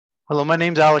Hello, my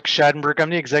name's Alex Schadenberg. I'm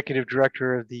the Executive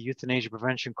Director of the Euthanasia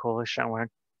Prevention Coalition. I want to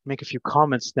make a few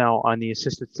comments now on the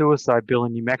assisted suicide bill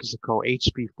in New Mexico,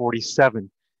 HB 47.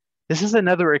 This is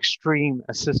another extreme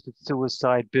assisted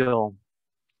suicide bill.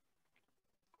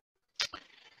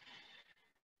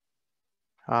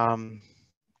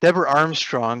 Deborah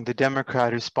Armstrong, the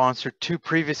Democrat who sponsored two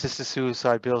previous assisted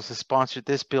suicide bills, has sponsored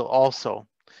this bill also.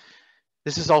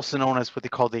 This is also known as what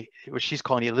she's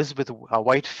calling the Elizabeth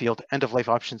Whitefield End of Life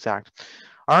Options Act.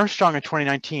 Armstrong in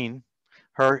 2019,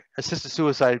 her assisted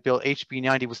suicide bill, HB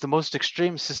 90, was the most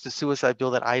extreme assisted suicide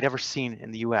bill that I'd ever seen in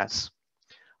the US.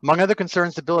 Among other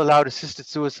concerns, the bill allowed assisted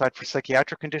suicide for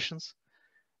psychiatric conditions.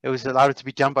 It was allowed it to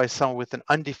be done by someone with an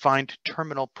undefined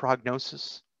terminal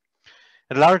prognosis.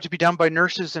 It allowed it to be done by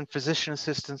nurses and physician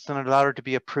assistants, and it allowed it to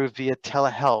be approved via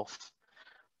telehealth.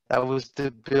 That was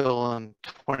the bill in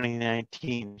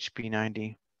 2019, HB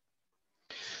 90.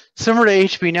 Similar to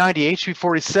HB 90, HB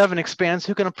 47 expands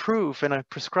who can approve and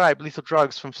prescribe lethal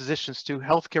drugs from physicians to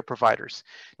healthcare providers.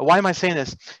 But why am I saying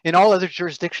this? In all other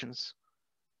jurisdictions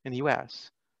in the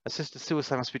US, assisted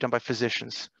suicide must be done by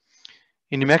physicians.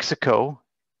 In New Mexico,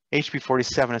 HB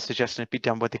 47 is suggesting it be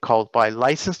done what they call by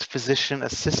licensed physician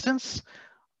assistants,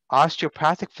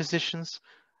 osteopathic physicians,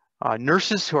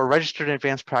 nurses who are registered in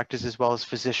advanced practice, as well as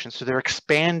physicians. So they're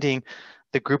expanding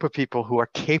the group of people who are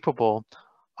capable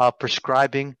of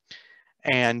prescribing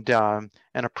and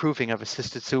approving of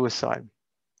assisted suicide.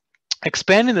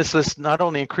 Expanding this list not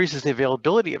only increases the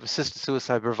availability of assisted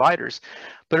suicide providers,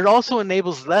 but it also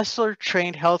enables lesser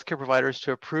trained healthcare providers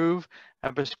to approve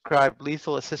and prescribe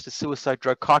lethal assisted suicide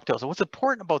drug cocktails. And what's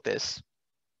important about this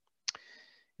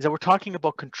is that we're talking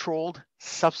about controlled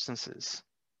substances,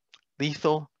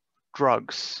 lethal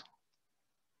drugs.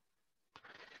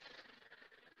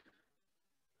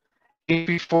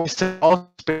 Before also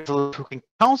who can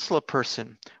counsel a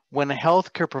person when a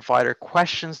healthcare provider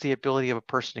questions the ability of a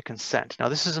person to consent. Now,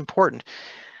 this is important.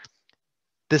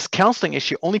 This counseling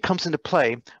issue only comes into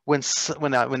play when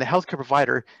the healthcare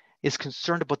provider is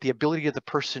concerned about the ability of the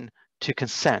person to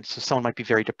consent. So someone might be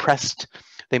very depressed.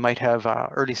 They might have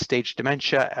early stage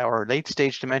dementia or late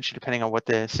stage dementia, depending on what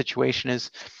the situation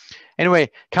is.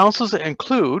 Anyway, counsels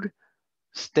include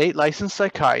state licensed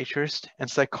psychiatrists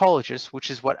and psychologists, which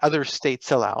is what other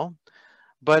states allow.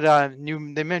 But the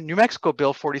New Mexico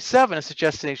Bill 47 is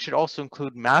suggesting it should also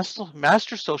include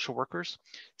master social workers,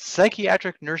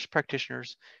 psychiatric nurse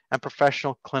practitioners, and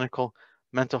professional clinical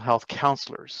mental health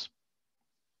counselors.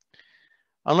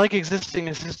 Unlike existing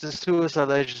assisted suicide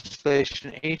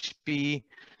legislation, HB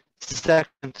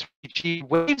Section 3G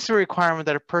waives the requirement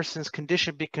that a person's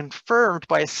condition be confirmed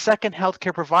by a second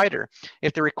healthcare provider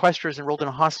if the requester is enrolled in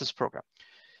a hospice program.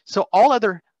 So all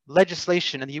other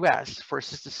legislation in the US for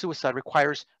assisted suicide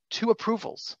requires 2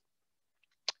 approvals.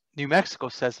 New Mexico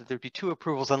says that there'd be 2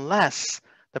 approvals unless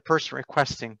the person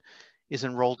requesting is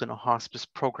enrolled in a hospice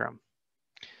program.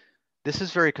 This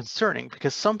is very concerning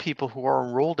because some people who are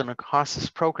enrolled in a hospice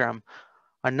program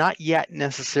are not yet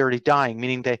necessarily dying,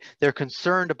 meaning they're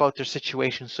concerned about their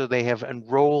situation, so they have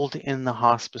enrolled in the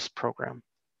hospice program.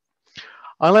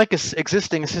 Unlike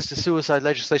existing assisted suicide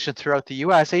legislation throughout the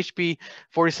US, HB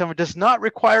 47 does not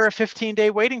require a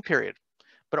 15-day waiting period,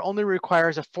 but only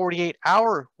requires a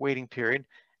 48-hour waiting period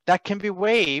that can be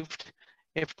waived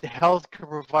if the healthcare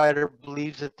provider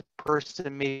believes that the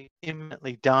person may be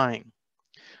imminently dying.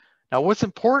 Now, what's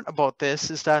important about this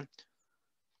is that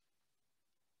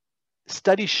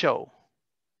studies show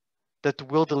that the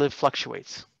will to live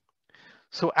fluctuates.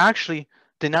 So actually,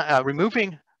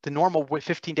 removing the normal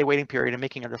 15-day waiting period and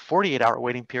making it a 48-hour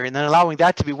waiting period, and then allowing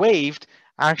that to be waived,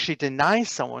 actually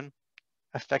denies someone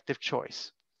effective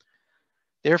choice.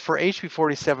 Therefore, HB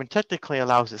 47 technically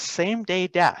allows a same-day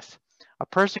death. A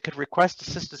person could request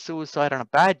assisted suicide on a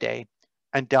bad day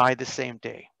and die the same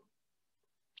day.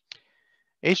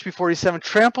 HB 47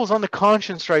 tramples on the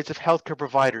conscience rights of healthcare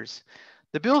providers.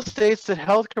 The bill states that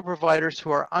healthcare providers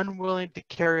who are unwilling to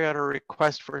carry out a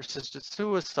request for assisted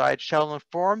suicide shall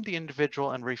inform the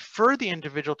individual and refer the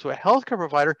individual to a healthcare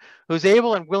provider who is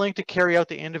able and willing to carry out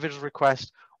the individual's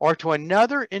request, or to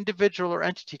another individual or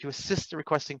entity to assist the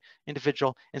requesting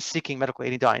individual in seeking medical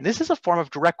aid in dying. This is a form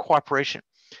of direct cooperation.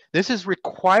 This is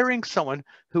requiring someone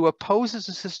who opposes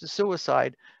assisted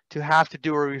suicide to have to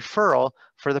do a referral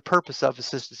for the purpose of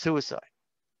assisted suicide.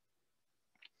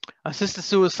 Assisted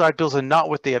suicide bills are not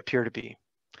what they appear to be.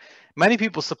 Many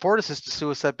people support assisted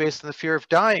suicide based on the fear of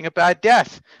dying a bad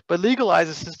death, but legalized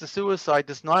assisted suicide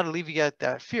does not alleviate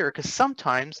that fear because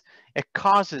sometimes it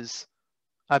causes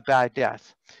a bad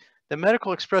death. The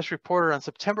Medical Express reported on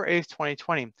September 8th,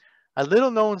 2020, A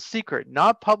little known secret,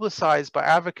 not publicized by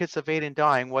advocates of aid in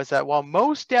dying, was that while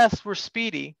most deaths were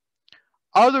speedy,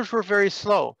 others were very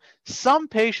slow. Some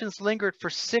patients lingered for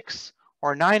 6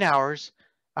 or 9 hours,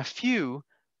 a few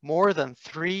more than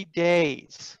 3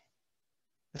 days.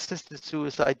 Assisted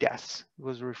suicide deaths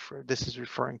this is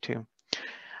referring to.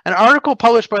 An article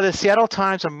published by the Seattle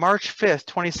Times on March 5th,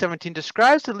 2017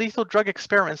 describes the lethal drug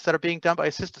experiments that are being done by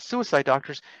assisted suicide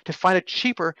doctors to find a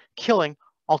cheaper killing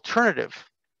alternative.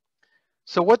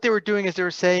 So what they were doing is they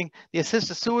were saying the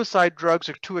assisted suicide drugs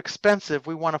are too expensive.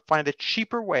 We want to find a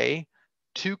cheaper way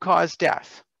to cause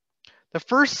death. The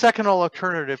first second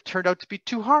alternative turned out to be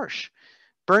too harsh,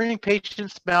 burning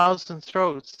patients' mouths and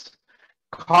throats,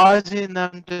 causing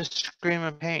them to scream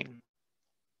in pain.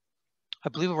 I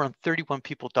believe around 31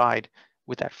 people died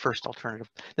with that first alternative.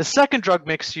 The second drug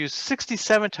mix used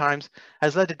 67 times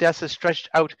has led to deaths that stretched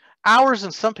out hours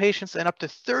in some patients and up to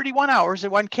 31 hours in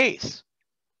one case.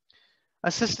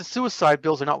 Assisted suicide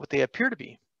bills are not what they appear to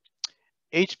be.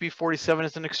 HB 47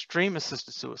 is an extreme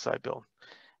assisted suicide bill.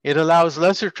 It allows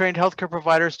lesser trained healthcare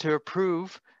providers to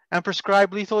approve and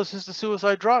prescribe lethal assisted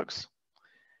suicide drugs.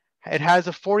 It has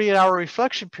a 48-hour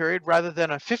reflection period rather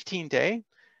than a 15-day,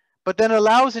 but then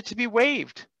allows it to be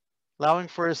waived, allowing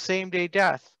for a same-day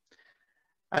death.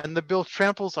 And the bill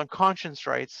tramples on conscience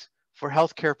rights for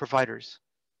healthcare providers.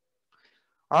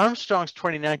 Armstrong's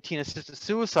 2019 assisted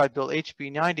suicide bill,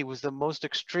 HB 90, was the most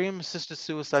extreme assisted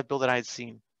suicide bill that I had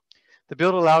seen. The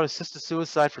bill allowed assisted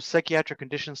suicide for psychiatric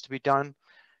conditions to be done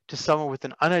to someone with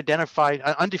an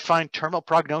undefined terminal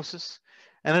prognosis,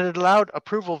 and it allowed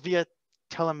approval via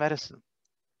telemedicine.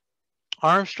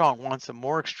 Armstrong wants a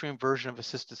more extreme version of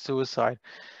assisted suicide.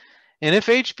 And if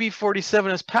HB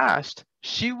 47 is passed,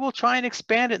 she will try and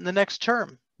expand it in the next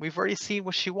term. We've already seen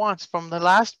what she wants from the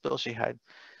last bill she had.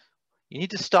 You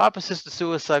need to stop assisted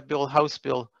suicide bill, House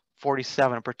Bill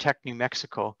 47, and protect New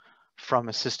Mexico from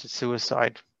assisted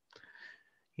suicide.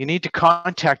 You need to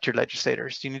contact your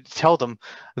legislators. You need to tell them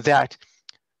that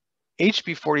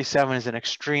HB 47 is an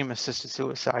extreme assisted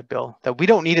suicide bill, that we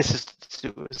don't need assisted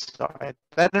suicide,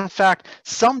 that in fact,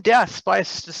 some deaths by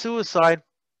assisted suicide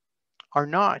are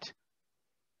not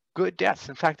good deaths.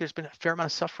 In fact, there's been a fair amount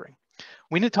of suffering.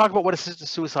 We need to talk about what assisted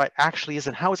suicide actually is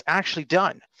and how it's actually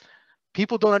done.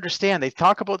 People don't understand. They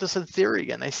talk about this in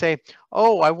theory and they say,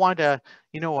 oh, I want a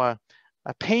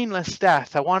painless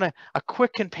death. I want a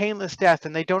quick and painless death.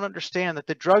 And they don't understand that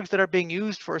the drugs that are being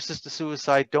used for assisted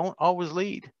suicide don't always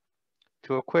lead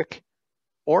to a quick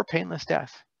or painless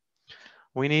death.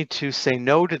 We need to say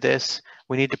no to this.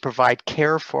 We need to provide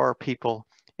care for our people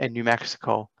in New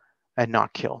Mexico and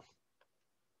not kill.